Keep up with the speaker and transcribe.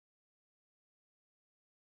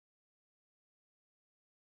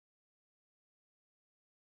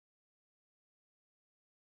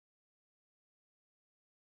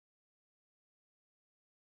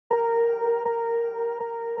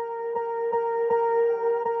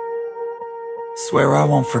Swear I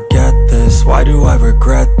won't forget this, why do I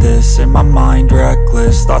regret this? In my mind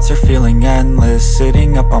reckless, thoughts are feeling endless.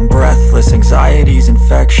 Sitting up I'm breathless, anxiety's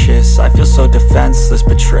infectious. I feel so defenseless,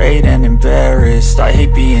 betrayed and embarrassed. I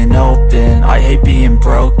hate being open, I hate being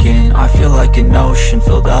broken. I feel like an ocean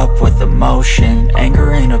filled up with emotion.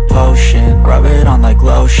 Anger ain't a potion, rub it on like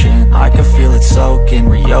lotion. I can feel it soaking,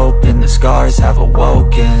 reopen, the scars have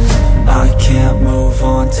awoken. I can't move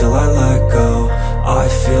on till I let go. I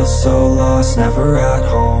feel so lost, never at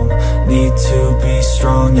home. Need to be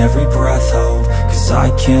strong, every breath hope. Cause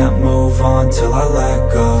I can't move on till I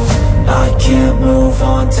let go. I can't move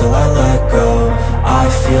on till I let go. I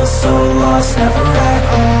feel so lost, never at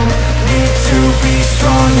home. Need to be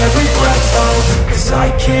strong, every breath hope. Cause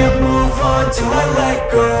I can't move on till I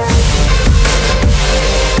let go.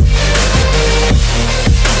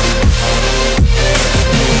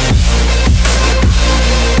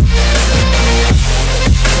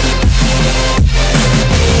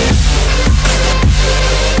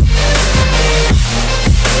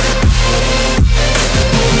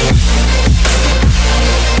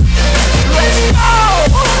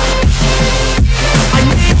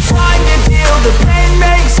 The pain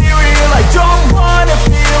makes it real, I don't wanna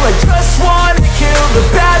feel, I just wanna kill the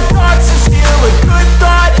bad thoughts and steal a good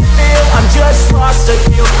thought and feel. I'm just lost, I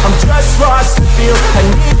feel, I'm just lost, I feel. I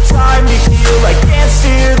need time to heal, I can't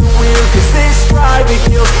steer the wheel. Cause this drive it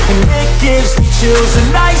kills, and it gives me chills. A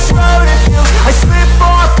nice road it feels, I slip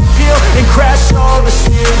off the peel and crash all the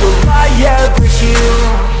steel. Will I ever heal?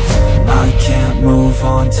 I can't move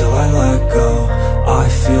on till I let go. I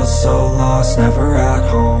feel so lost, never at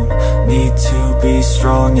home. Need to be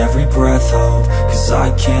strong, every breath hope. Cause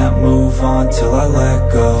I can't move on till I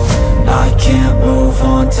let go. I can't move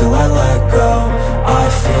on till I let go. I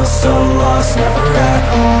feel so lost, never at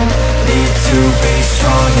home. Need to be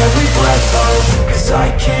strong, every breath hope. Cause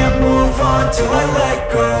I can't move on till I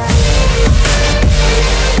let go.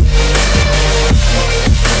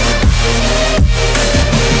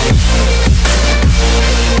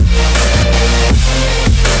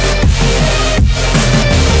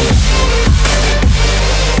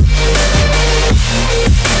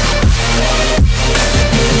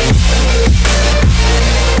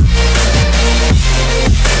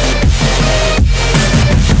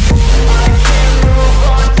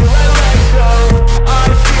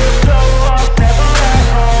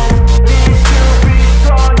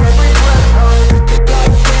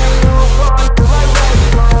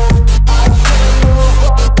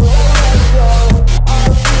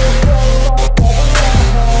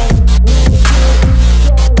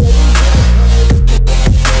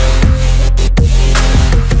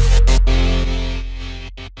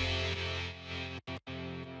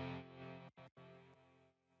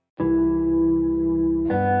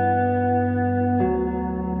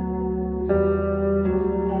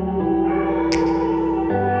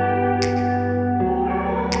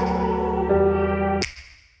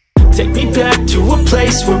 Take me back to a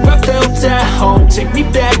place where I felt at home. Take me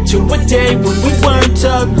back to a day when we weren't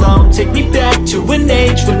alone. Take me back to an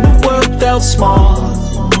age when the world felt small.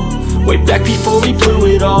 Way back before we blew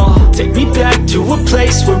it all. Take me back to a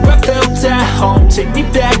place where I felt at home. Take me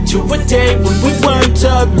back to a day when we weren't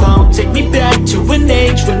alone. Take me back to an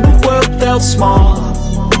age when the world felt small.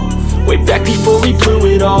 Way back before we blew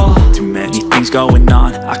it all. Too many things going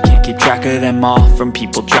on, I can't keep track of them all. From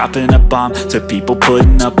people dropping a bomb to people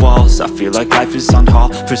putting up walls. I feel like life is on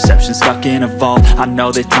hold, perception stuck in a vault. I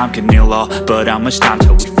know that time can heal all, but how much time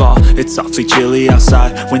till we fall? It's awfully chilly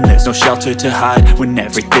outside when there's no shelter to hide. When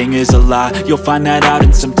everything is a lie, you'll find that out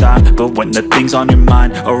in some time. But when the things on your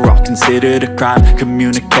mind are all considered a crime,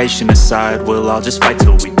 communication aside, we'll all just fight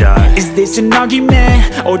till we die. Is this an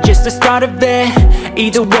argument or just the start of it?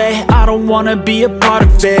 Either way, I don't wanna be a part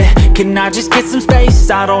of it. Can I just get some space?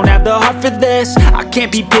 I don't have the heart for this. I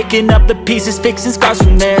can't be picking up the pieces, fixing scars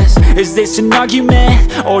from this. Is this an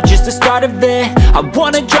argument or just the start of it? I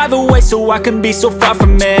wanna drive away so I can be so far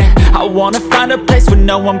from it. I wanna find a place where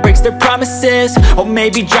no one breaks their promises. Or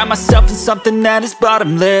maybe drown myself in something that is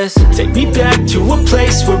bottomless. Take me back to a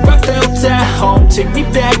place where I felt at home. Take me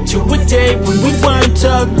back to a day when we weren't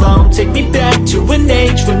alone. Take me back to an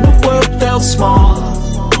age when the world felt small.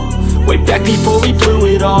 Way back before we blew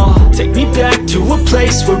it all. Take me back to a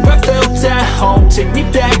place where I felt at home. Take me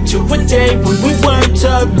back to a day when we weren't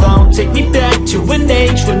alone. Take me back to an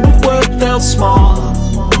age when the world felt small.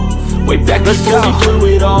 Way back before we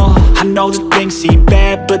blew it all. I know that things seem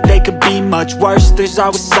bad, but they could be much worse. There's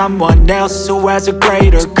always someone else who has a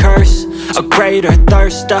greater curse, a greater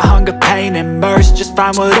thirst, a hunger, pain, and mercy. Just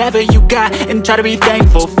find whatever you got and try to be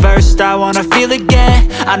thankful first. I wanna feel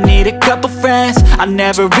again, I need a couple friends. I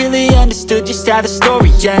never really understood just how the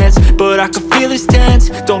story ends, but I can feel it's tense,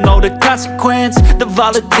 don't know the consequence. The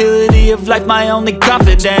volatility of life, my only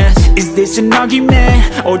confidence. Is this an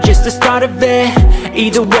argument, or just the start of it?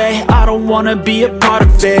 Either way, I don't wanna be a part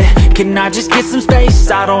of it. Can I just get some space?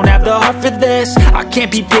 I don't have the heart for this. I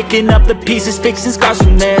can't be picking up the pieces, fixing scars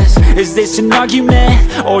from this. Is this an argument,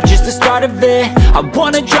 or just the start of it? I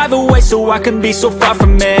wanna drive away so I can be so far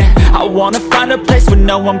from it. I wanna find a place where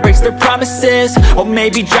no one breaks their promises, or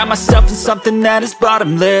maybe drown myself in something that is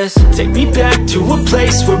bottomless. Take me back to a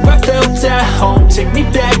place where I felt at home. Take me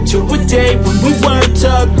back to a day when we weren't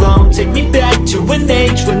alone. Take me back to an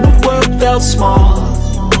age when the world felt small,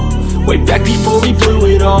 way back before we blew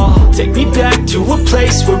it all. Take me back to a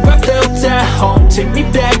place where I felt at home. Take me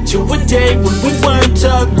back to a day when we weren't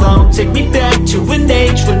alone. Take me back to an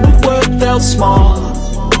age when the world felt small,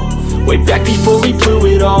 way back before we blew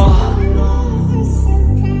it all.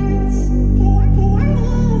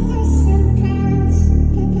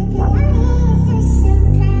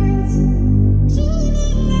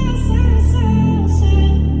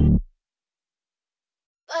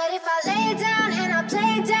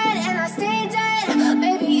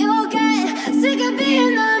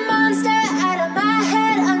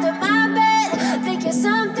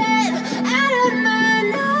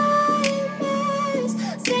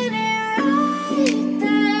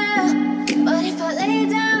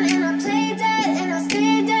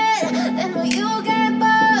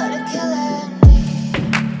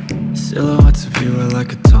 Silhouettes of you are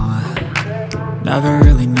like a taunt. Never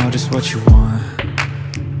really know just what you want.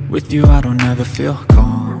 With you I don't ever feel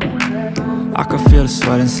calm. I can feel the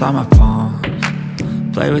sweat inside my palms.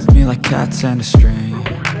 Play with me like cats and a string.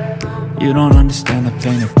 You don't understand the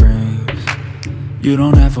pain it brings. You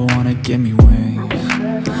don't ever wanna give me wings.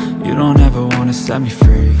 You don't ever wanna set me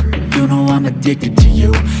free. You know I'm addicted to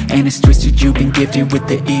you, and it's twisted, you've been gifted with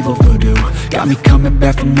the evil voodoo. Got me coming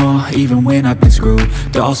back for more, even when I've been screwed.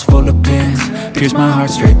 Dolls full of pins, pierce my heart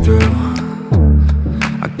straight through.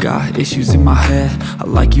 I got issues in my head, I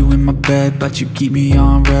like you in my bed, but you keep me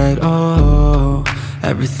on red. Oh,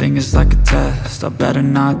 everything is like a test, I better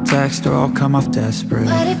not text or I'll come off desperate.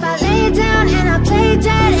 But if I lay down and I play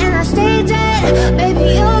dead and I stay dead,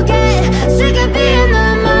 baby you'll get sick of being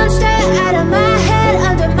the monster out of my head,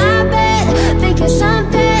 under my bed, thinking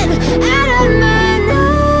something out of my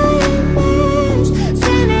nightmares,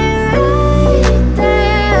 standing right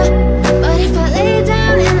there. But if I lay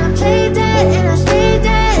down and I play dead and I stay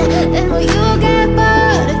dead, then will you get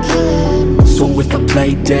bored of killing me? So if I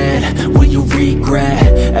play dead, will you regret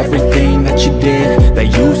everything that you did, that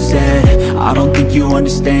you said? I don't think you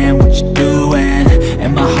understand what you're doing,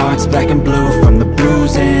 and my heart's black and blue from the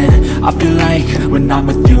bruising. I feel like when I'm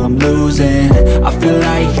with you I'm losing. I feel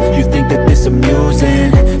like you think that this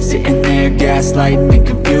amusing, sitting there gaslighting and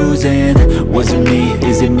confusing. Was it me?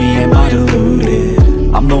 Is it me? Am I deluded?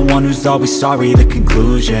 I'm the one who's always sorry, the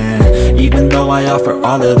conclusion, even though I offer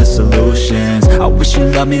all of the solutions. I wish you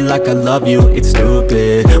loved me like I love you, it's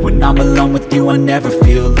stupid. When I'm alone with you I never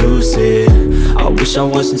feel lucid. I wish I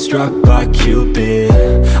wasn't struck by Cupid.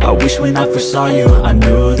 I wish when I first saw you I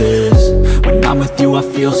knew this. When I'm with you I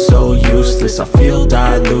feel so useless, I feel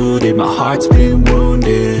diluted, my heart's been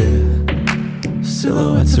wounded.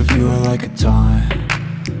 Silhouettes of you are like a taunt.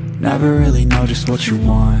 Never really know just what you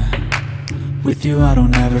want. With you I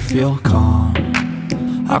don't ever feel calm.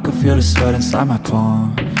 I can feel the sweat inside my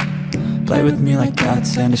palms. Play with me like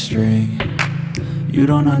cats and a string. You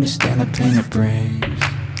don't understand the pain it brings.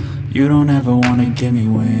 You don't ever wanna give me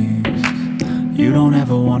wings. You don't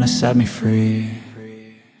ever wanna set me free.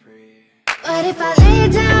 But if I lay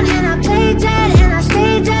down and I play dead and I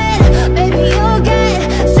stay dead, baby you'll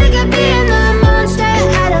get sick of being the monster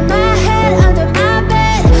out of my head, under my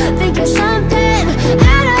bed, thinking something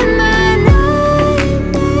out of my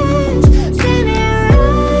nightmares, standing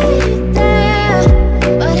right there.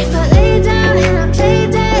 But if I lay down and I play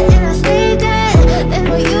dead and I stay dead, then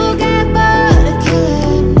will you get bored of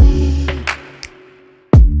killing me?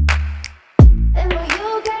 Then will you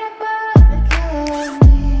get bored of killing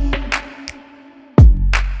me?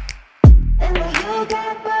 Then will you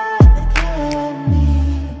get bored of killing me?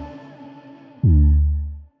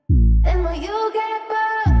 Then will you get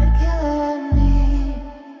bored of killing me?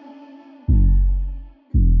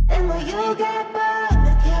 Then will you get bored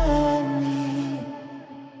of killing me?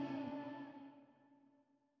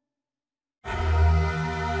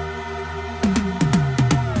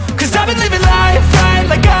 Cause I've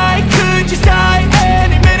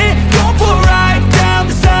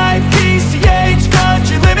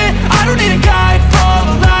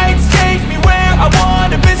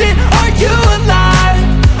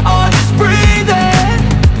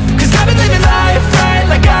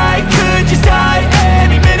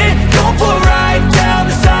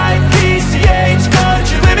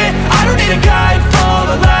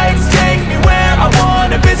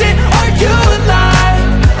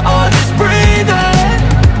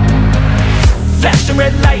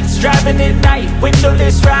feeling at night,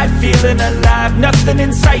 windowless ride, feeling alive. Nothing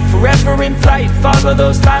in sight, forever in flight. Follow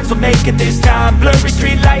those lines, we'll make it this time. Blurry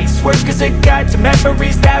street lights, work as a guide to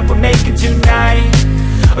memories that we're making tonight.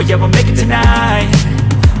 Oh yeah, we'll make it tonight.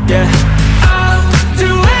 Yeah, I'll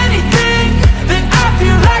do anything that I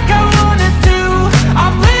feel like I wanna do.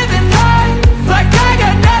 I'm living life like I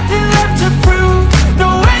got nothing left to prove. No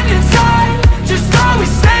end in sight, just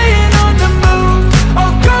always staying on the move.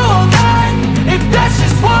 I'll go all night if that's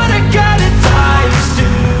just what I gotta do. Life's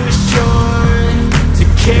too short to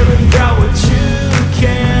care about what you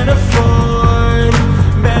can't afford.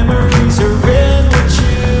 Memories are in what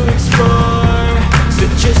you explore, so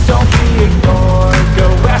just don't be ignored. Go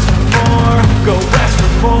ask for more, go ask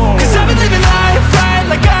for more. 'Cause I've been living life right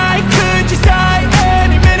like I could just die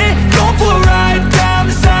any minute. Going for a ride down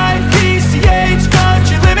the side, PCH,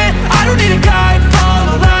 country limit. I don't need a guide,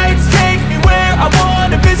 follow lights, take me where I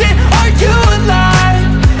wanna visit. Are you alive?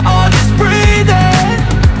 I'll just breathe in.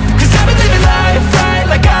 'Cause I've been living life right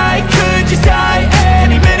like I could just die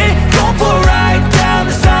any minute. Going for a ride down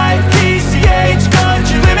the side, PCH,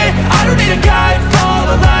 country limit. I don't need a guide,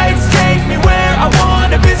 follow lights, take me where I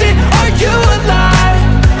wanna visit. Are you alive?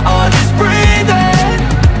 I'll just breathe in.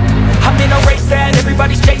 I'm in a race that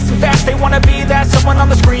everybody's chasing fast. They wanna be that someone on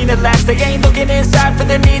the screen at last. They ain't looking inside for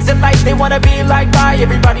their needs in life. They wanna be liked by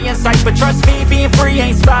everybody in sight. But trust me, being free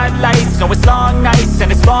ain't spotlights. No, it's long nights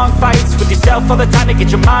and it's long fights with yourself all the time to get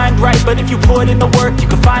your mind right. But if you put in the work, you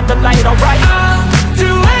can find the light, alright. I'll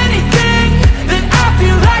do anything that I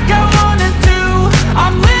feel like I wanna do.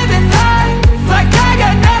 I'm living life like I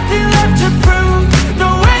got nothing left to prove. No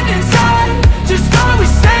end in sight, just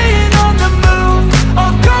always staying on the move.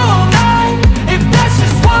 I'll go all night if that's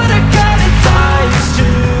just what I gotta do. Life's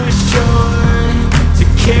too short to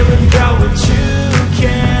care about what you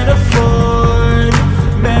can't afford.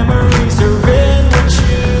 Memories are in what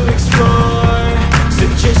you explore, so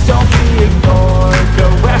just don't be ignored. Go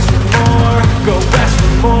ask for more, go ask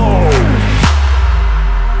for more.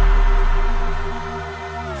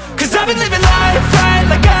 'Cause I've been living life right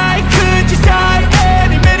like I could just die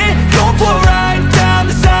any minute. Going for a ride down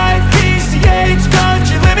the side, PCH,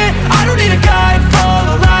 country limit. I don't need a guide,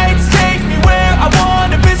 follow lights, take me where I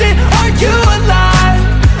wanna visit. Are you alive?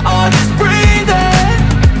 I'll just breathe in.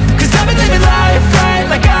 'Cause I've been living life right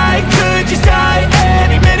like I could just die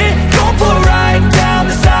any minute. Going for a ride down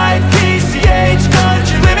the side, PCH,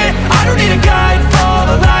 country limit. I don't need a guide,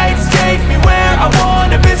 follow lights, take me where I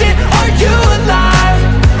wanna visit. Are you alive?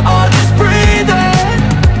 I'll just breathe in.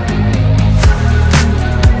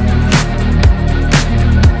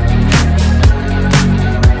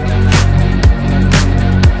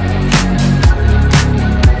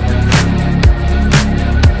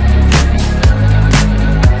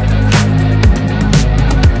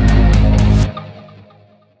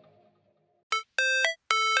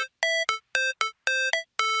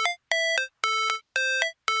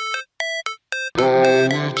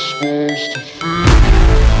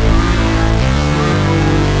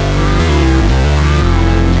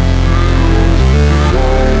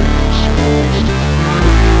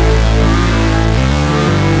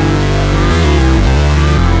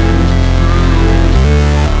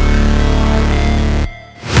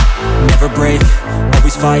 Never break,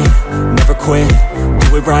 always fight, never quit,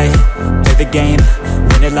 do it right, play the game,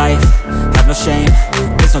 win it life, have no shame,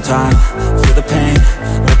 there's no time, feel the pain,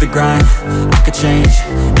 live the grind, I could change,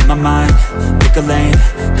 in my mind, pick a lane,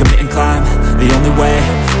 commit and climb, the only way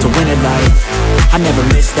to win it life. I never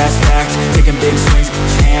miss, that's fact, taking big swings, put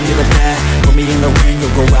your hand to the bat, put me in the ring,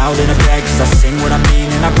 you'll go out in a bag, 'cause I sing what I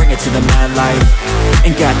mean and I bring it to the mad light.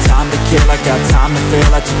 Ain't got time to kill, I got time to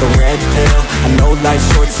feel, I took the red pill, I know life's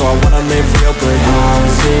short so I wanna live real, but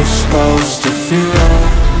how's it supposed to feel?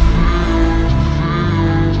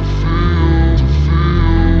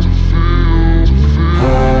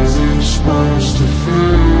 How's it supposed to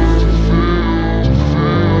feel?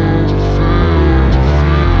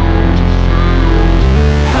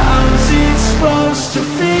 How's it supposed to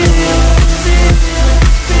feel?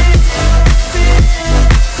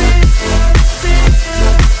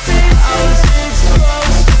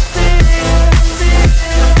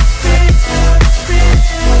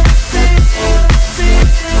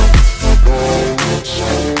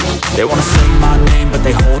 They wanna say my name, but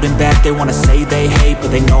they holding back. They wanna say they hate, but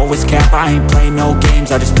they know it's cap. I ain't play no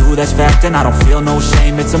games, I just do, that's fact. And I don't feel no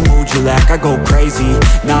shame, it's a mood you lack, I go crazy.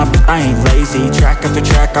 Nah, but I ain't lazy. Track after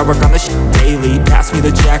track, I work on this shit daily. Pass me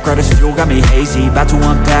the jack, right as fuel, got me hazy. About to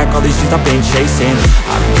unpack all these dreams I've been chasing.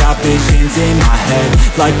 I've got visions in my head,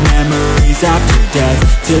 like memories after death.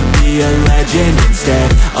 To be a legend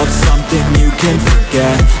instead of something you can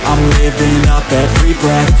forget. I'm living up every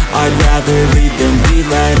breath, I'd rather lead than be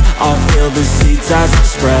led. I'll fill the seats as I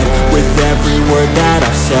spread, with every word that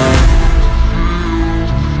I've said.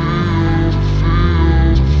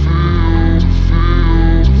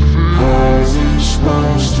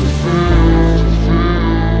 Supposed to feel.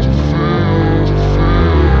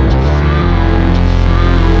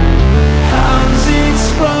 How's it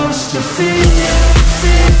supposed to feel?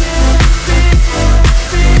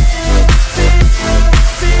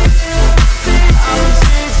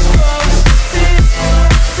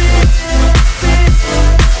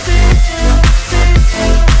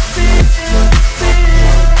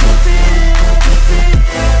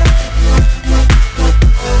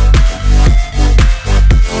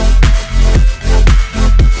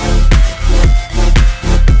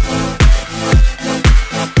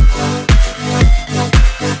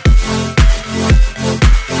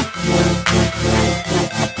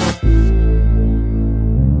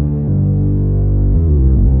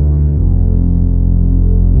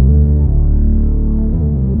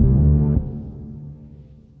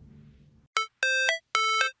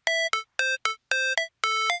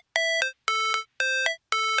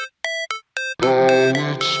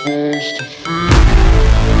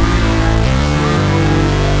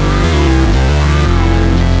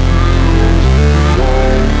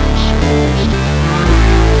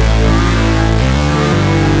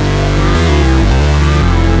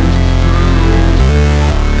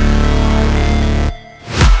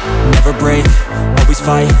 Never break, always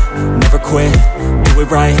fight, never quit, do it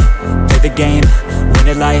right, play the game, win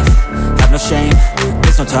it life, have no shame,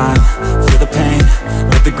 there's no time, feel the pain,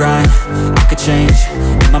 live the grind, I could change,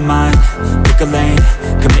 in my mind, pick a lane,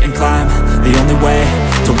 commit and climb, the only way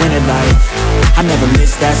to win it life. I never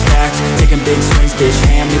miss, that's fact, taking big swings, bitch,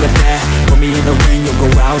 hand me the bat, put me in the ring, you'll go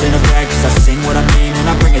out in a bag, cause I sing what I mean and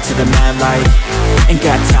I bring it to the mad light. Ain't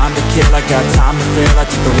got time to kill, I got time to feel, I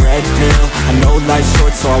took the red pill, I know life's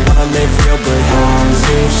short so I wanna live real, but how's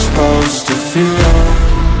it supposed to feel?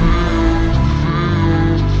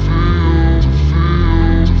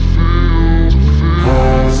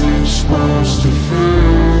 How's it supposed to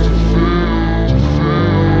feel?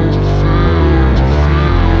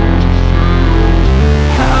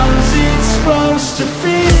 How's it supposed to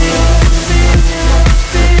feel?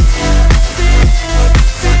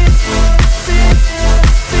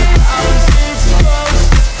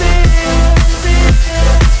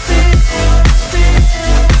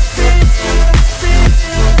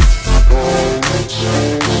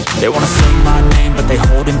 They wanna sing my name, but they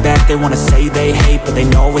holding back. They wanna say they hate, but they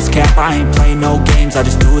know it's cap. I ain't play no games, I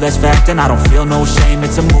just do that's fact. And I don't feel no shame,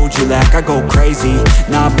 it's a mood you lack. I go crazy,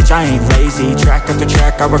 nah bitch I ain't lazy. Track after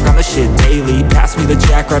track, I work on this shit daily. Pass me the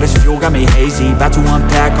jack, right as fuel, got me hazy. About to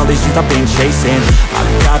unpack all these dreams I've been chasing.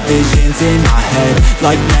 I've got visions in my head,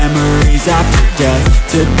 like memories after death.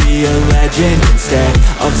 To be a legend instead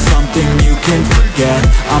of something you can forget.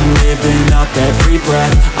 I'm living up every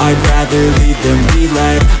breath, I'd rather lead than be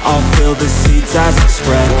led. I'll fill the seats as I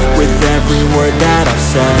spread, with every word that I've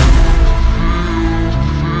said.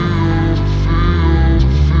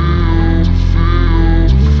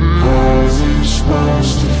 How's it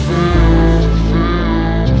supposed to feel?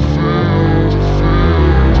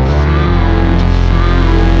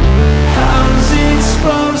 How's it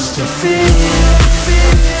supposed to feel?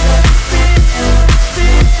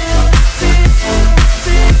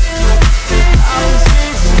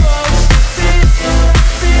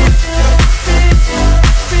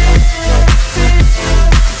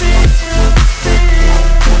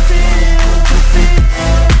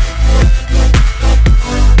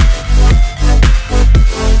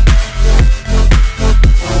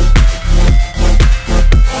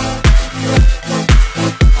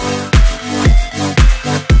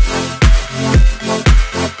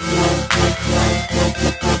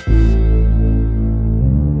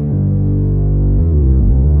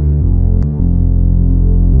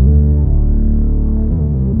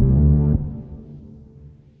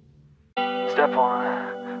 Step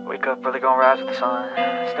 1, wake up early, gonna rise with the sun.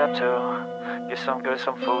 Step 2, get some good,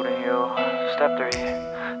 some food in you. Step 3,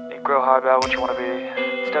 think real hard about what you wanna be.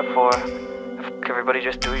 Step 4, everybody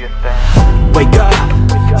just do your thing. Wake up,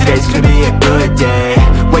 today's gonna be a good day.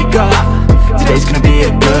 Wake up, today's gonna be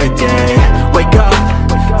a good day. Wake up,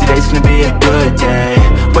 today's gonna be a good day.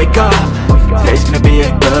 Wake up, today's gonna be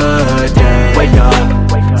a good day. Wake up,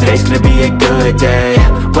 today's gonna be a good day.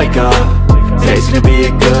 wake up. Today's gonna be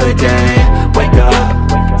a good day. Wake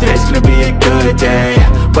up. Today's gonna be a good day.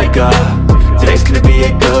 Wake up. Today's gonna be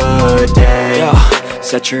a good day. Yo,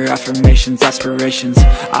 set your affirmations, aspirations.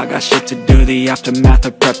 I got shit to do, the aftermath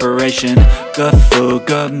of preparation. Good food,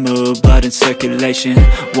 good mood, blood in circulation.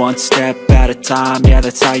 One step at a time, yeah,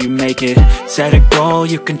 that's how you make it. Set a goal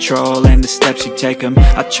you control and the steps you take them.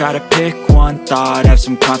 I try to pick one thought, have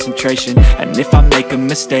some concentration. And if I make a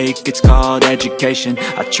mistake, it's called education.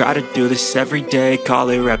 I try to do this every day, call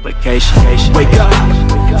it replication. Wake up,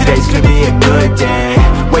 today's gonna be a good day.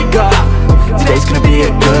 Wake up, today's gonna be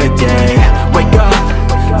a good day. Wake up,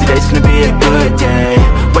 today's gonna be a good day.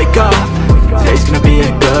 Wake up, today's gonna be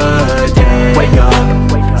a good day. Wake up,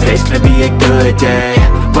 today's gonna be a good day.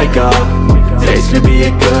 Wake up, today's gonna be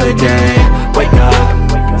a good day. Wake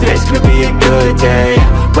up, today's gonna be a good day.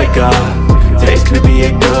 Wake up, today's gonna be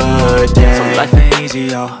a good day. So life ain't easy,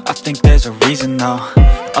 yo, I think there's a reason though.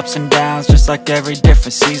 Ups and downs, just like every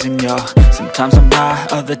different season, yo. Sometimes I'm high,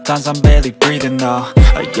 other times I'm barely breathing, though.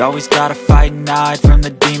 I always gotta fight and hide from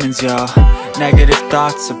the demons, yo. Negative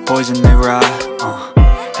thoughts are poison, they ride,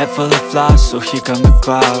 Head full of flies, so here come the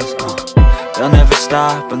clouds, They'll never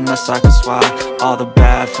stop unless I can swap all the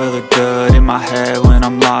bad for the good in my head when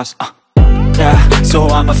I'm lost, Yeah, so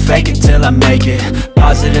I'ma fake it till I make it.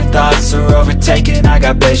 Positive thoughts are overtaken, I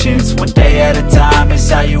got patience. One day at a time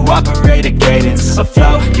is how you operate a cadence. A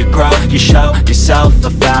flow, you grow, you show yourself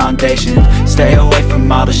a foundation. Stay away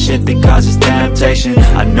from all the shit that causes temptation.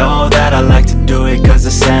 I know that I like to do it cause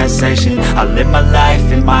it's sensation. I live my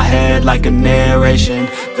life in my head like a narration.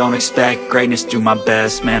 Don't expect greatness, do my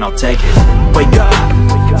best, man, I'll take it. Wake up,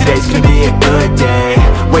 today's gonna be a good day.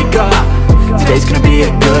 Wake up, today's gonna be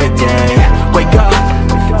a good day. Wake up,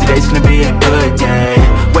 today's gonna be a good day.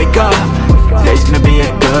 Wake up, today's gonna be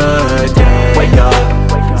a good day. Wake up,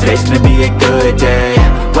 today's gonna be a good day.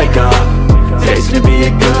 Wake up, today's gonna be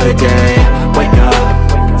a good day. Wake up,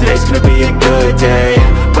 today's gonna be a good day.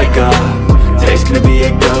 Wake up, today's gonna be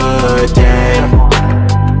a good day.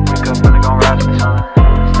 Wake up, really gon' rise to the sun.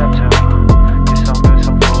 Step 2, get some good,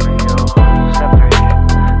 some food in you. Step 3,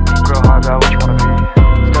 think real hard about what you wanna be.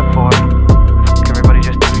 Step 4, everybody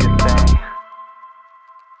just do your thing.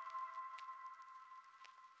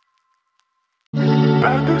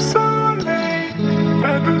 Pas de soleil,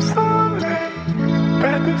 pas de soleil,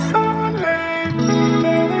 pas de soleil,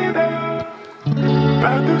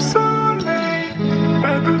 pas de soleil,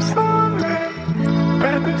 pas de soleil,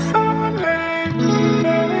 pas de soleil.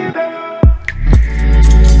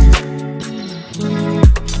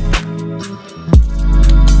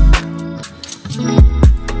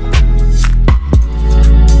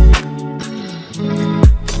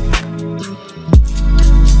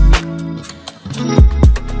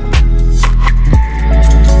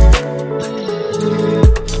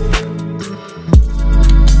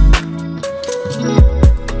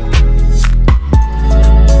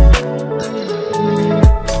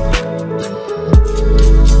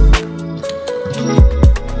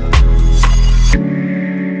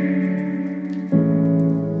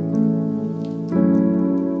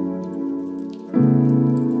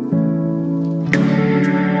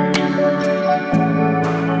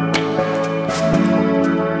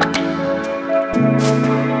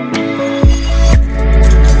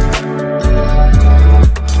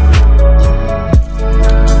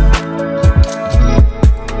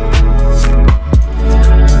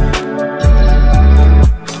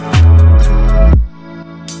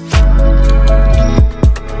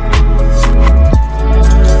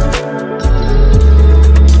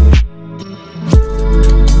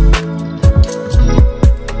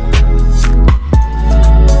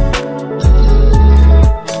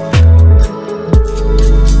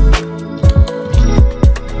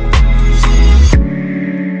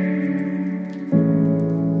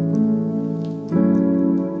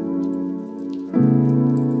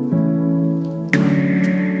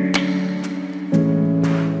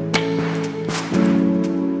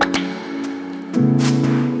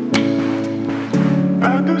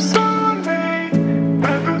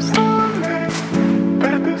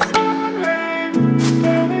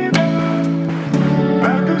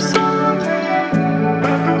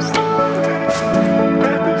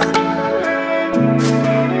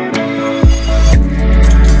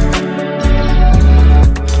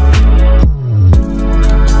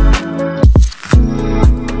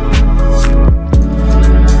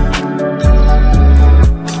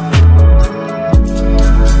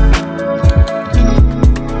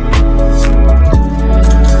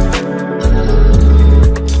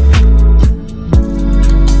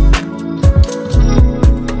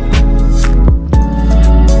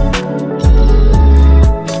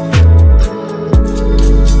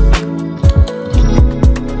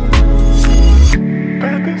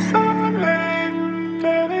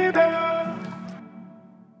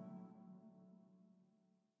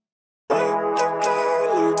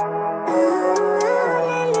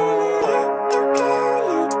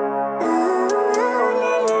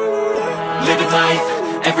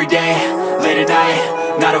 every day, late at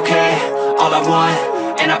night, not okay. All I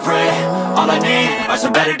want, and I pray, all I need are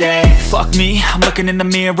some better days. Fuck me, I'm looking in the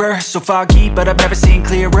mirror, so foggy, but I've never seen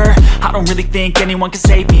clearer. I don't really think anyone can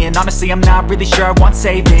save me, and honestly I'm not really sure I want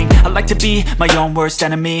saving. I like to be my own worst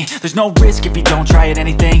enemy. There's no risk if you don't try at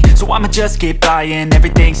anything, so I'ma just keep buying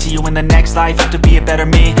everything. See you in the next life, have to be a better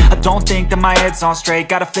me. I don't think that my head's on straight,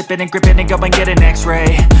 gotta flip it and grip it and go and get an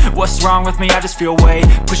x-ray. What's wrong with me? I just feel weight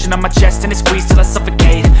pushing on my chest and it squeezes till I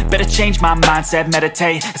suffocate. Better change my mindset,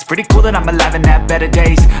 meditate. It's pretty cool that I'm alive and have better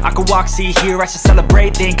days. I could walk, see, hear, I should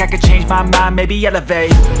celebrate. Think I could change my mind, maybe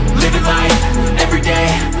elevate. Living life, every day,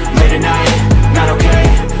 late at night, not okay.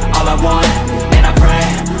 All I want, and I pray,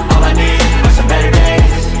 all I need are some better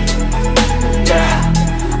days.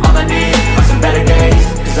 Yeah, all I need are some better days.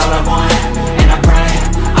 Cause all I want, and I pray,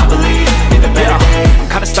 I believe in the better days. I'm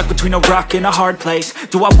kinda stuck between a rock and a hard place.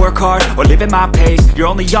 Do I work hard or live at my pace? You're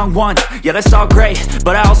only young once, yeah that's all great,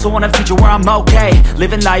 but I also want a future where I'm okay.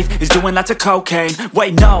 Living life is doing lots of cocaine.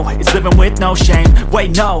 Wait no, it's living with no shame.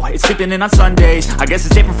 Wait no, it's sleeping in on Sundays. I guess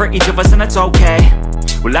it's different for each of us and that's okay.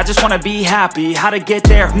 Well I just wanna be happy, how to get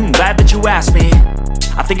there? Glad that you asked me.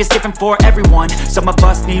 I think it's different for everyone. Some of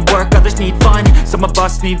us need work, others need fun. Some of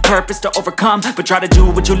us need purpose to overcome. But try to do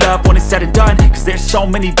what you love when it's said and done. Cause there's so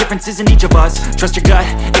many differences in each of us. Trust your gut,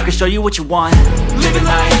 it can show you what you want. Living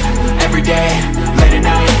life, every day, late at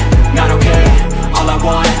night, not okay. All I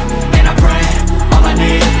want, and I pray, all I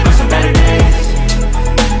need are some better days.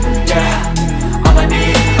 Yeah, all I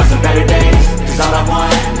need are some better days. Cause all I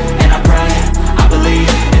want, and I pray, I believe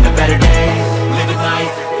in the better days. Living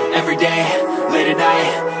life, every day, late at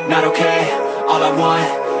night, not okay. All I want,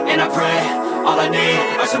 and I pray, all I need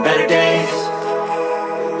are some better days.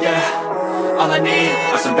 Yeah, all I need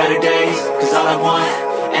are some better days. Cause all I want,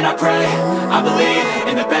 and I pray, I believe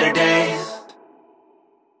in the better days.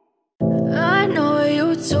 I know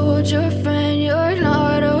you told your friend you're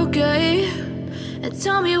not okay, and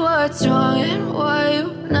tell me what's wrong and why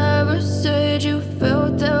you never said you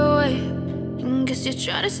felt that way. And guess you're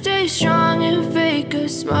trying to stay strong and fake a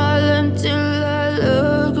smile until I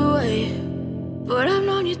look away. But I've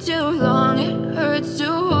known you too long, it hurts to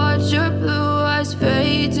watch your blue eyes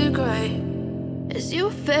fade to gray as you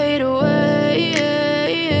fade away,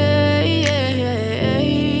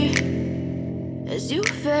 as you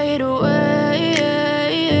fade away.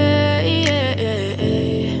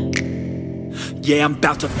 Yeah, I'm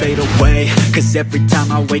about to fade away. Cause every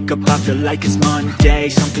time I wake up I feel like it's Monday.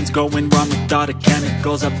 Something's going wrong with all the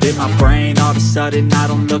chemicals up in my brain. All of a sudden I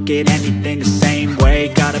don't look at anything the same way.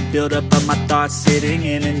 Gotta build up of my thoughts sitting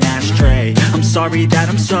in an ashtray. I'm sorry that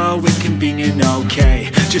I'm so inconvenient, okay.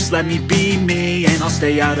 Just let me be me and I'll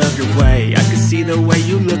stay out of your way. I can see the way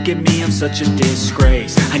you look at me, I'm such a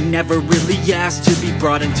disgrace. I never really asked to be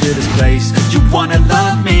brought into this place. You wanna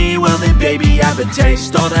love me? Well then baby I have a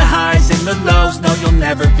taste. All the highs and the lows, no you'll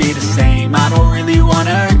never be the same. I don't really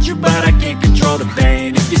wanna hurt you but I can't control the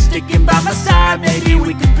pain. If you're sticking by my side maybe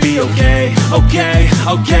we could be okay.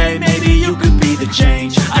 Okay, maybe you could be the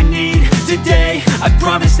change I need today. I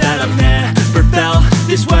promise that I've never felt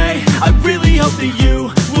this way. I really hope that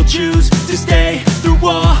you will choose to stay through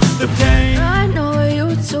all the pain. I know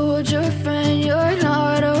you told your friend you're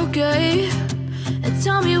not okay, and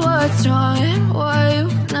tell me what's wrong and why you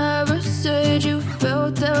never said you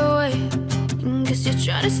felt that way. And guess you're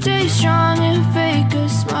trying to stay strong and fake a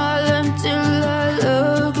smile until I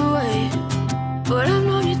look away. But I've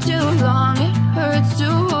known you too long, it hurts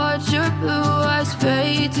to watch your blue eyes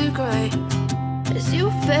fade to gray as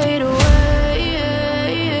you fade away,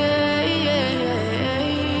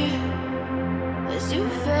 as you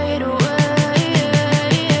fade away,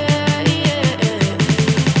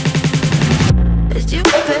 as you fade away. As you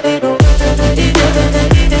fade away.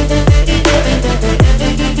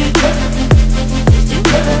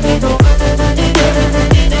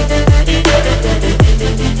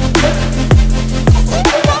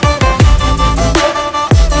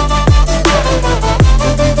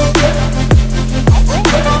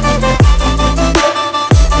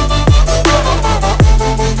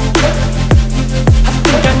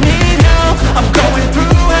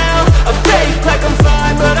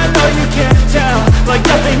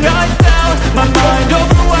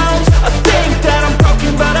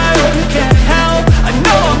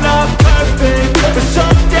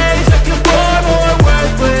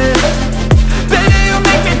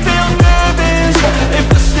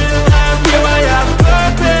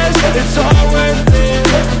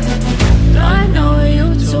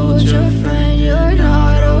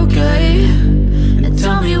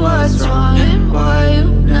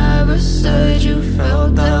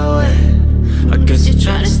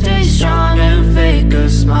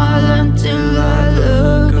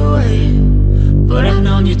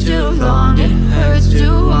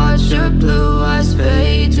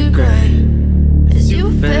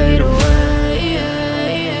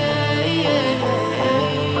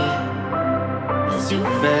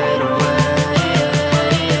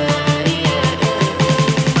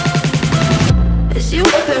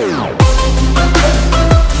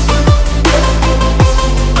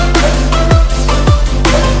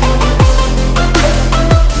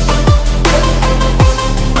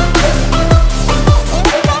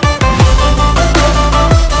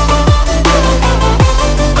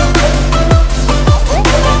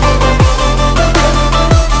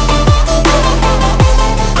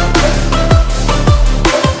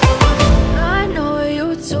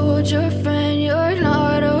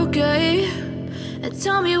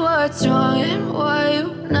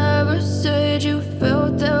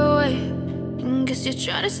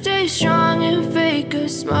 Try to stay strong and fake a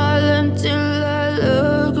smile until I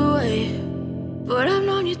look away. But I've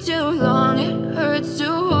known you too long, it hurts to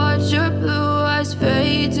watch your blue eyes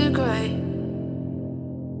fade to gray.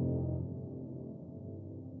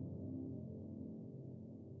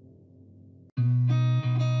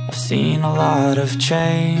 I've seen a lot of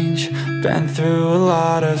change, been through a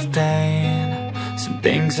lot of pain. Some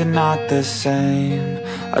things are not the same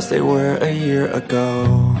as they were a year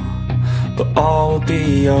ago, but all will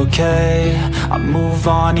be okay. I move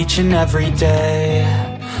on each and every day.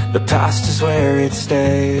 The past is where it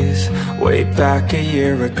stays, way back a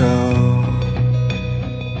year ago.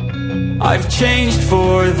 I've changed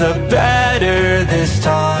for the better this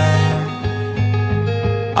time.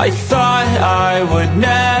 I thought I would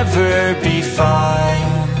never be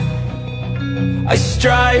fine. I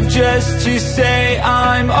strive just to say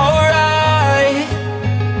I'm alright,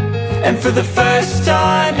 and for the first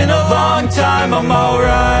time in a long time I'm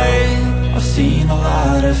alright. I've seen a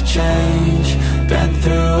lot of change, been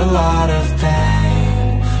through a lot of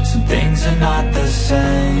pain. Some things are not the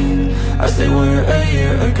same as they were a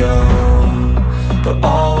year ago, but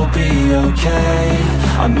all will be okay.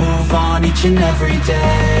 I move on each and every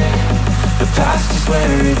day. The past is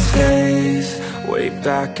where it stays, way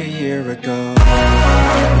back a year ago.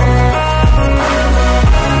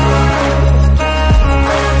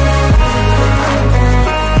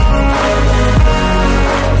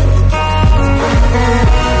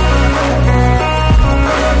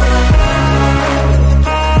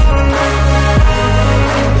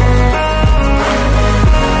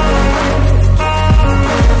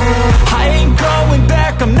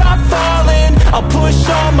 I'm not falling. I'll push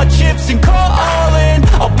all my chips and call all in.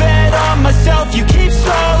 I'll bet on myself, you keep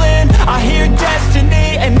stalling. I hear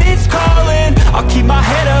destiny and it's calling. I'll keep my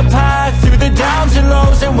head up high through the downs and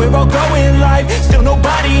lows, and we're all going life. Still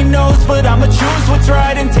nobody knows, but I'ma choose what's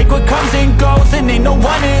right and take what comes and goes. And ain't no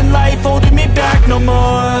one in life holding me back no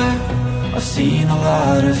more. I've seen a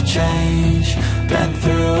lot of change, been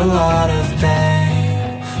through a lot of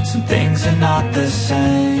pain. Some things are not the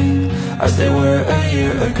same as they were a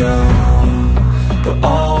year ago, but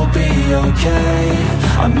all will be okay.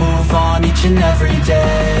 I move on each and every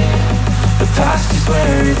day. The past is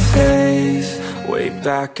where it stays, way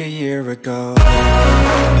back a year ago.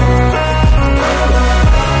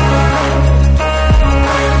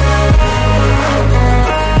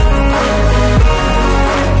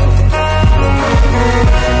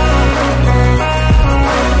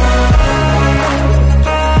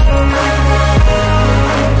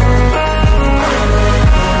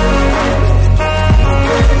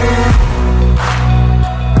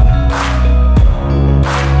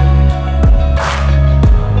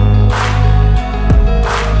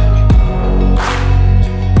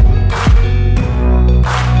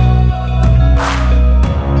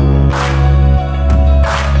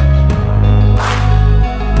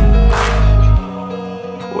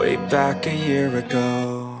 Back a year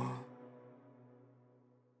ago.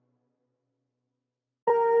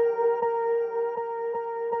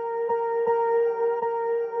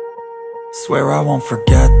 Swear I won't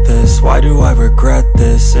forget this, why do I regret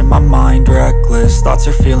this? In my mind reckless, thoughts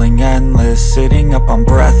are feeling endless. Sitting up I'm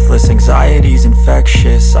breathless, anxiety's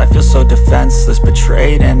infectious. I feel so defenseless,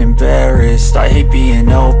 betrayed and embarrassed. I hate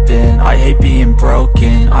being open, I hate being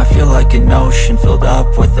broken. I feel like an ocean filled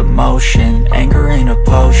up with emotion. Anger ain't a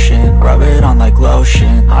potion, rub it on like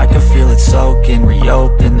lotion. I can feel it soaking,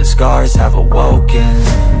 reopen, the scars have awoken.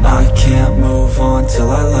 I can't move on till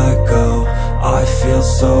I let go. I feel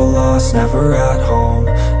so lost, never at home.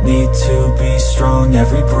 Need to be strong,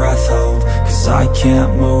 every breath hold. Cause I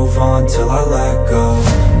can't move on till I let go.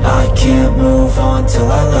 I can't move on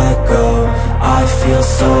till I let go. I feel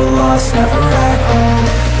so lost, never at home.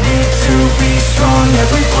 Need to be strong,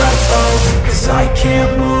 every breath hold. Cause I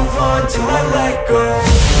can't move on till I let go.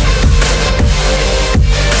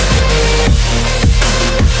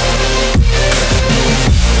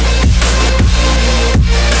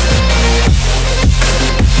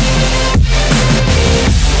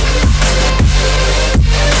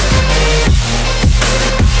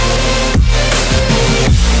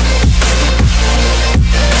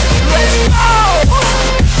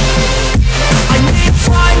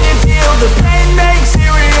 The pain makes it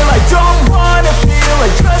real, I don't wanna feel, I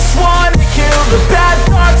just wanna kill the bad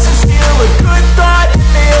thoughts and steal a good thought and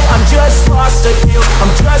feel. I'm just lost, I feel,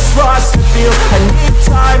 I'm just lost, I feel. I need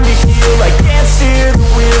time to heal, I can't steer the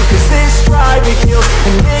wheel. Cause this drive to kill,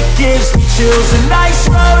 and it gives me chills. A nice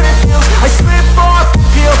road it feels, I slip off the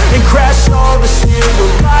peel and crash all the steel.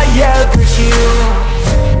 Will I ever heal?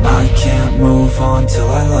 I can't move on till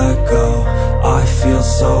I let go. I feel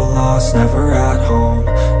so lost, never at home.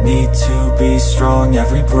 Need to be strong,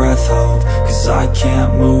 every breath hold. Cause I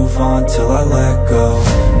can't move on till I let go.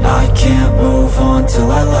 I can't move on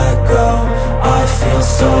till I let go. I feel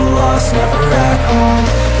so lost, never at home.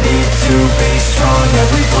 Need to be strong,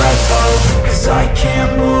 every breath hold. Cause I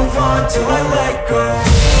can't move on till I let go.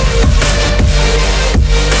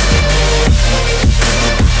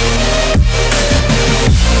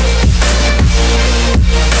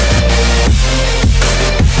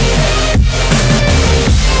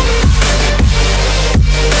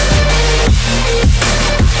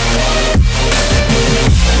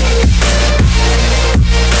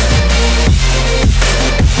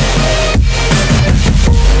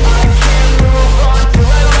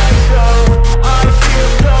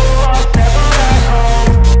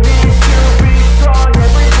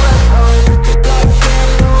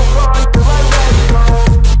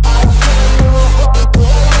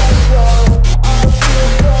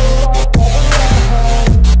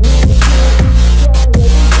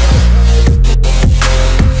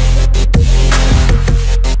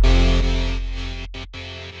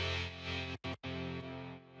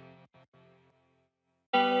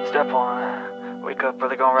 Step 1, wake up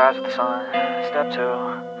early, gonna rise with the sun. Step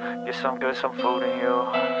 2, get some good, some food in you.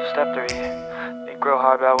 Step 3, think real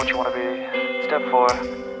hard about what you wanna be. Step 4,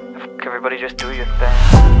 everybody just do your thing.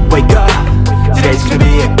 Wake up, today's gonna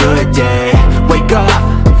be a good day. Wake up,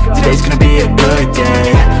 today's gonna be a good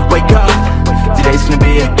day. Wake up, today's gonna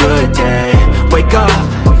be a good day. Wake up,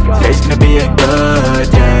 today's gonna be a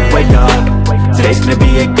good day. Wake up, today's gonna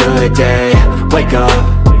be a good day. Wake up,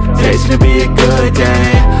 today's gonna be a good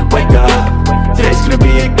day. Wake up, today's gonna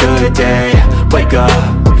be a good day. Wake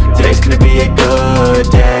up, today's gonna be a good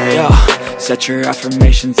day. Yo, set your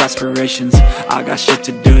affirmations, aspirations. I got shit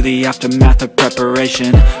to do, the aftermath of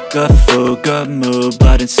preparation. Good food, good mood,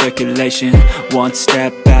 blood in circulation. One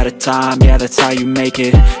step at a time, yeah, that's how you make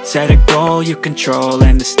it. Set a goal you control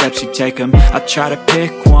and the steps you take them. I try to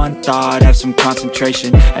pick one thought, have some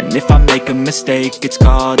concentration. And if I make a mistake, it's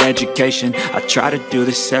called education. I try to do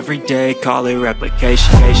this every day, call it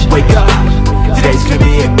replication. Wake up, today's gonna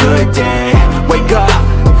be a good day. Wake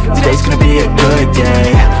up, today's gonna be a good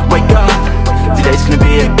day. Wake up, today's gonna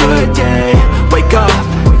be a good day. Wake up,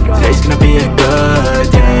 today's gonna be a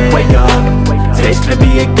good day. Wake up, today's gonna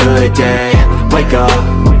be a good day. Wake up,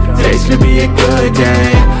 today's gonna be a good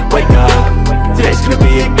day. Wake up, today's gonna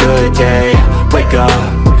be a good day. Wake up,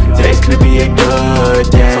 today's gonna be a good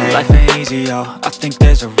day. So life ain't easy, yo, I think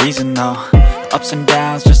there's a reason though. Ups and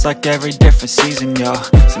downs, just like every different season, yo.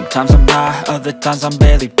 Sometimes I'm high, other times I'm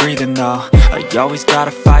barely breathing, though. I always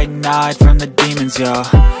gotta fight and hide from the demons, yo.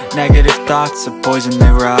 Negative thoughts are poison, they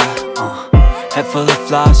rot. Head full of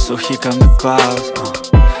flies, so here come the clouds.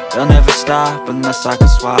 They'll never stop unless I can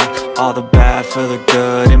swap all the bad for the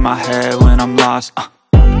good in my head when I'm lost.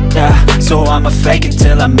 Yeah, so I'ma fake it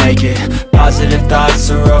till I make it. Positive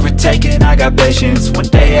thoughts are overtaken, I got patience. One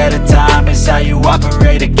day at a time is how you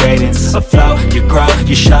operate a cadence. A flow, you grow,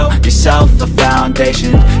 you show yourself a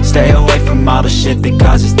foundation. Stay away from all the shit that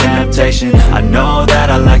causes temptation. I know that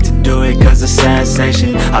I like to do it cause it's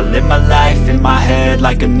sensation. I live my life in my head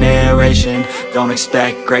like a narration. Don't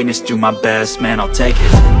expect greatness, do my best, man, I'll take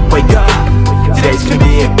it. Wake up, today's gonna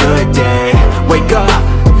be a good day. Wake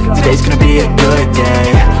up, today's gonna be a good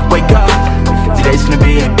day. Wake up, today's gonna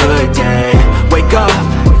be a good day. Wake up,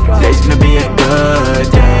 today's gonna be a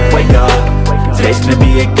good day. Wake up, today's gonna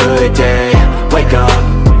be a good day. Wake up,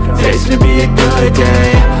 today's gonna be a good day.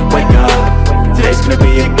 Wake up, today's gonna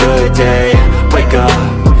be a good day. Wake up,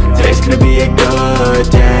 today's gonna be a good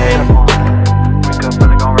day. Wake up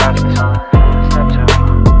early, gonna rise with the sun. Step 2,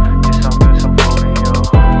 get some good, some food in you.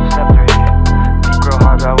 Step 3, think real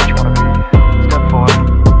hard about what you wanna be. Step 4,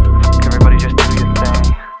 everybody just do your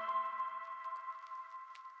thing.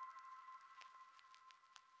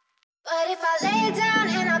 But if I lay down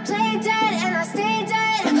and I play dead and I stay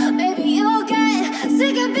dead, maybe you'll get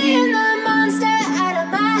sick of being the monster out of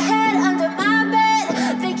my head, under my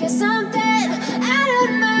bed. Think you're something out of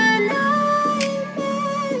my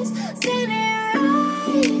nightmares, standing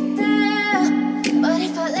right there. But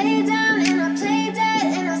if I lay down and I play dead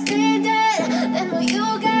and I stay dead, then will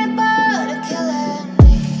you get bored of killing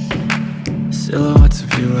me? Silhouettes of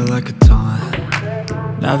you are like a taunt.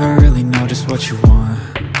 Never really know just what you want.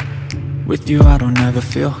 With you I don't ever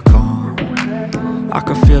feel calm. I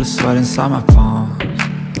can feel the sweat inside my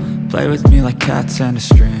palms. Play with me like cats and a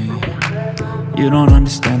string. You don't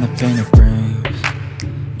understand the pain it brings.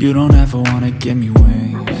 You don't ever wanna give me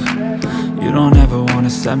wings. You don't ever wanna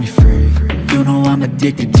set me free. you know I'm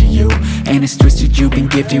addicted to you. And it's twisted, you've been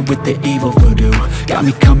gifted with the evil voodoo. Got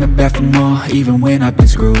me coming back for more, even when I've been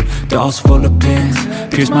screwed. Dolls full of pins,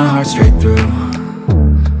 pierce my heart straight through.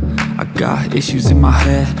 I got issues in my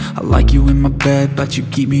head, I like you in my bed, but you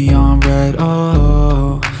keep me on red.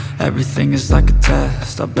 Oh, everything is like a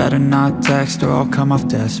test, I better not text or I'll come off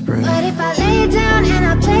desperate. But if I lay down and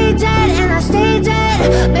I play dead and I stay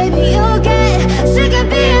dead, baby, you'll get sick of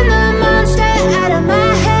being the monster out of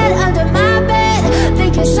my head, under my bed,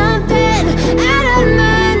 thinking something out of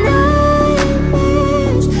my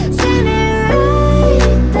nightmares, standing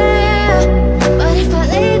right there. But if I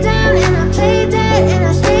lay down and I play dead and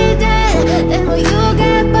I stay dead, then will you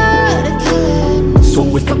get bored of killing? So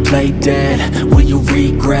if I play dead, will you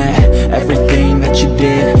regret everything that you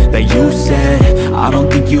did, that you said? I don't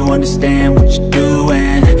think you understand what you're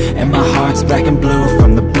doing, and my heart's black and blue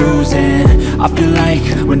from the bruising. I feel like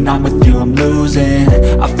when I'm with you I'm losing.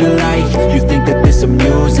 I feel like you think that this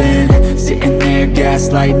amusing, sitting there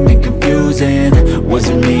gaslighting and confusing. Was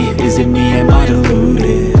it me? Is it me? Am I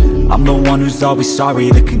deluded? I'm the one who's always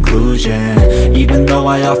sorry, the conclusion, even though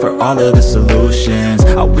I offer all of the solutions.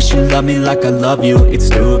 I wish you loved me like I love you, it's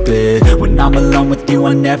stupid. When I'm alone with you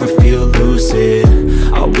I never feel lucid.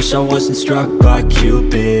 I wish I wasn't struck by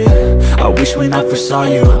Cupid. I wish when I first saw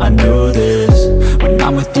you I knew this. When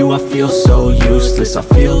I'm with you I feel so useless, I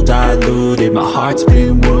feel diluted, my heart's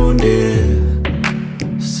been wounded.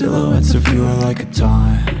 Silhouettes of you are like a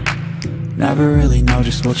taunt, never really know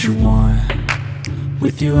just what you want.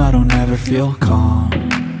 With you I don't ever feel calm,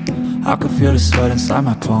 I can feel the sweat inside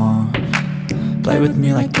my palm. Play with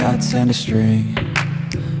me like cats and a string,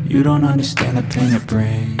 you don't understand the pain it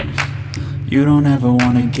brings. You don't ever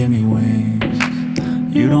wanna give me wings,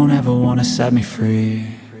 you don't ever wanna set me free.